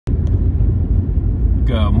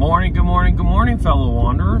Good morning, good morning, good morning, fellow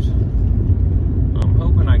wanderers. I'm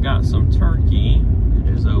hoping I got some turkey. It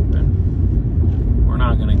is open. We're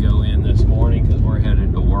not going to go in this morning because we're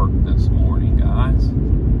headed to work this morning, guys.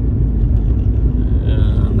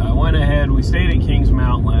 And I went ahead, we stayed at Kings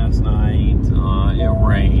Mount last night. It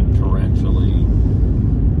rained torrentially.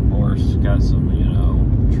 Of course, got some,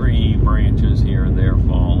 tree branches here and there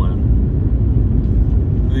falling.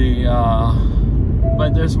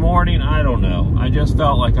 But this morning, I don't know. I just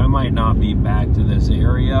felt like I might not be back to this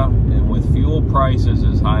area. And with fuel prices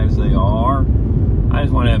as high as they are, I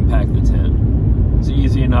just went ahead and packed the tent. It's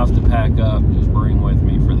easy enough to pack up, just bring with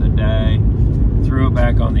me for the day. Threw it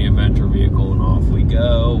back on the adventure vehicle and off we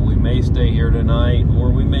go. We may stay here tonight, or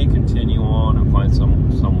we may continue on and find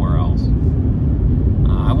somewhere else.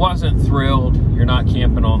 I wasn't thrilled. You're not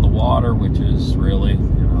camping on the water, which is really,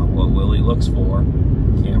 what Willy looks for.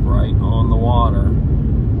 Camp right on the water,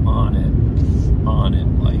 on it,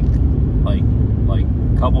 like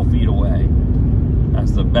a couple feet away.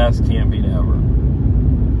 That's the best camping ever.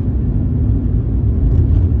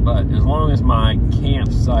 But as long as my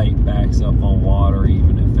campsite backs up on water,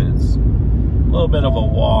 even if it's a little bit of a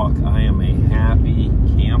walk, I am a happy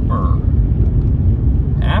camper.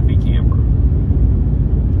 Happy camper.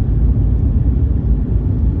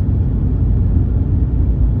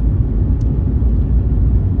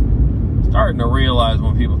 Starting to realize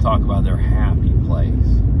when people talk about their happy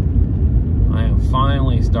place, I am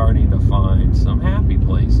finally starting to find some happy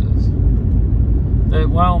places that,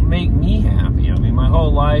 well, make me happy. I mean, my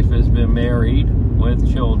whole life has been married with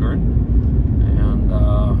children, and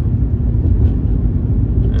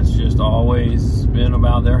it's just always been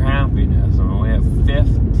about their happiness. I mean, we have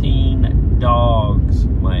 15 dogs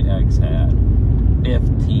my ex had.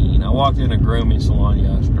 15. I walked in a grooming salon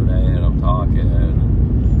yesterday, and I'm talking,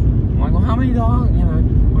 I'm like, well, how many dogs,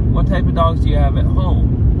 what type of dogs do you have at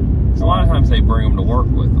home? Because a lot of times they bring them to work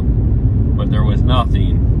with them, but there was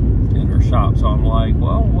nothing in her shop. So I'm like,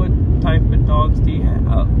 well, what type of dogs do you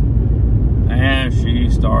have? And she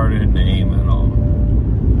started naming them.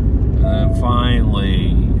 And then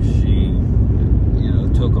finally, she,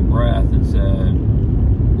 took a breath and said,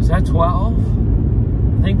 is that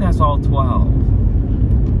 12? I think that's all 12.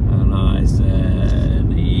 And I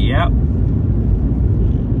said, yep.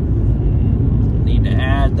 Need to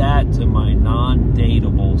add that to my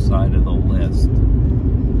non-dateable side of the list.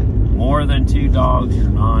 More than 2 dogs, you're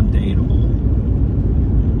non-dateable.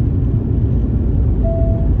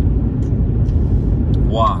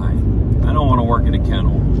 Why? I don't want to work at a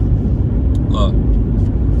kennel. Look,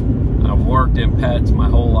 I've worked in pets my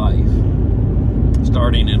whole life,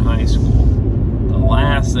 starting in high school. The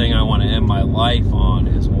last thing I want to end my life on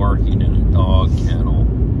is working in a dog kennel.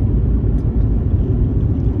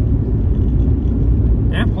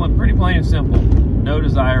 Yeah, pretty plain and simple. No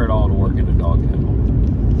desire at all to work in a dog kennel.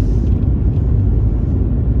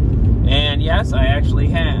 And yes, I actually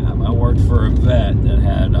have. I worked for a vet that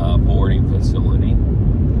had a boarding facility.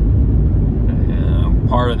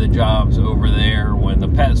 Part of the jobs over there, when the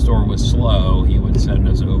pet store was slow, he would send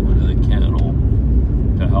us over to the kennel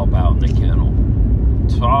to help out in the kennel.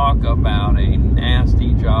 Talk about a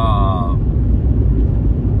nasty job.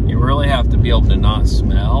 You really have to be able to not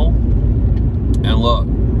smell. And look,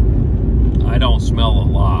 I don't smell a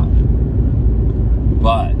lot,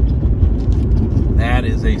 but that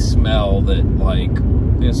is a smell that,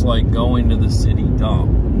 it's like going to the city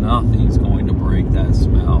dump. Nothing's going to break that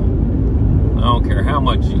smell. I don't care how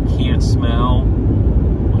much you can't smell.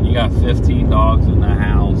 When you got 15 dogs in the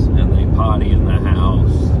house and they potty in the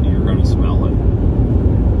house, you're going to smell it.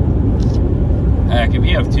 Heck, if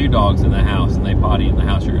you have 2 dogs in the house and they potty in the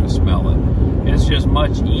house, you're going to smell it. It's just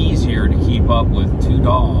much easier to keep up with 2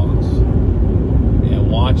 dogs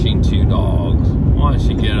and watching 2 dogs once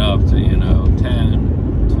you get up to,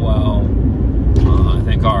 10, 12. I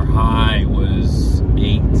think our high was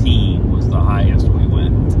 18 was the highest we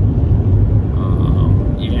went.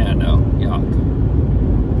 Yeah, no, yuck.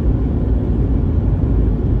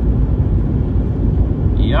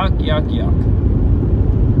 Yuck, yuck, yuck.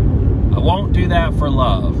 I won't do that for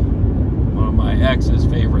love. One of my ex's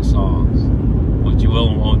favorite songs. What you will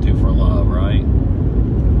and won't do for love, right?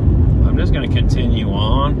 I'm just going to continue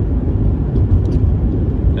on.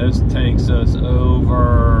 This takes us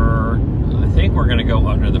over. I think we're going to go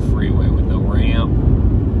under the freeway with no ramp.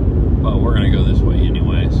 But we're going to go this way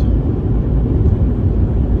anyways.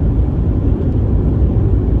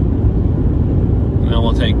 And then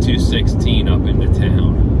we'll take 216 up into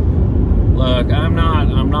town. Look, I'm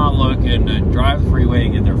not looking to drive the freeway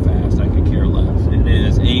and get there fast. I could care less. It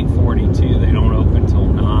is 8:42. They don't open till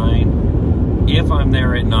 9. if I'm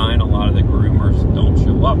there at 9, a lot of the groomers don't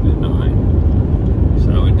show up at 9.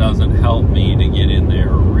 So it doesn't help me to get in there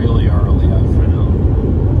really early, I found.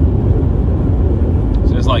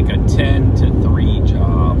 So it's like a 10 to 3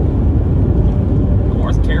 job.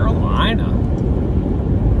 North Carolina.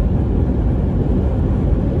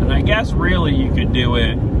 And I guess really you could do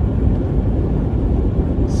it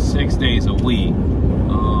 6 days a week.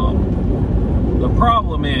 The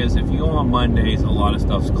problem is, if you go on Mondays, a lot of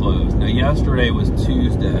stuff's closed. Now, yesterday was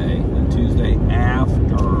Tuesday, and Tuesday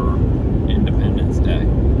after Independence Day.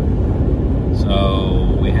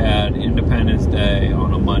 So we had Independence Day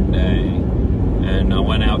on a Monday, and I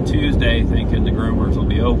went out Tuesday thinking the groomers will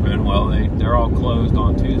be open. Well, they're all closed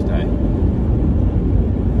on Tuesday.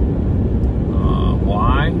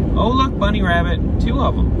 Why? Oh, look, bunny rabbit. 2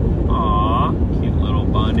 of them. Aw, cute little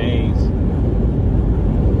bunnies.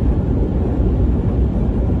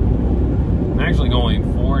 I'm actually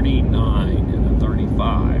going 49 and a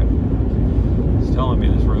 35. It's telling me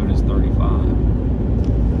this road is 35.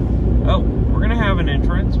 Oh, we're going to have an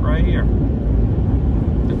entrance right here if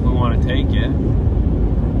we want to take it.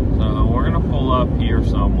 So we're going to pull up here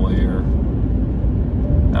somewhere.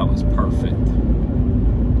 That was perfect.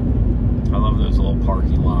 I love those little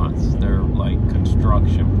parking lots. They're like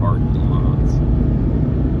construction parking lots.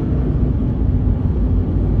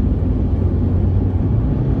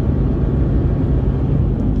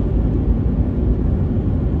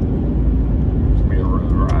 There's be a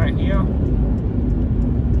road right here.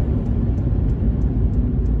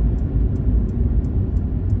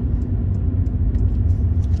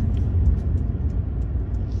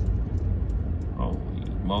 Holy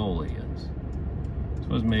moly. This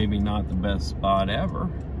was maybe not the best spot ever.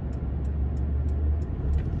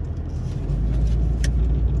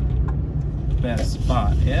 Best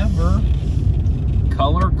spot ever.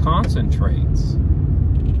 Color concentrates.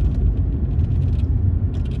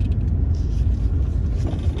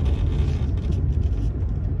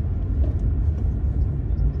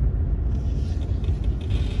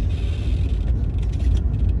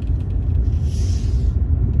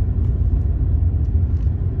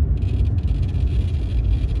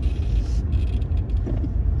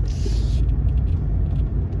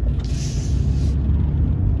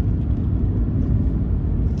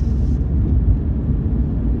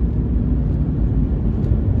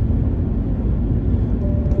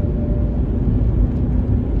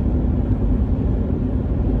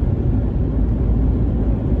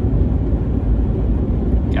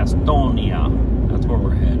 That's where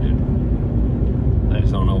we're headed. I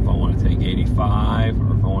just don't know if I want to take 85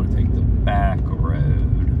 or if I want to take the back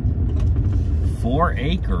road. 4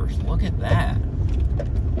 acres. Look at that.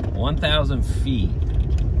 1,000 feet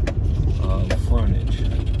of frontage.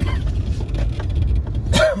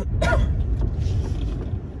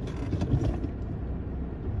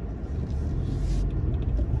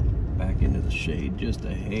 Back into the shade just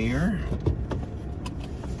a hair.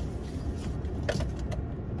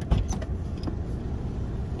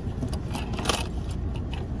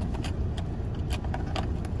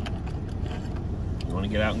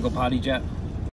 Get out and go potty, Jet?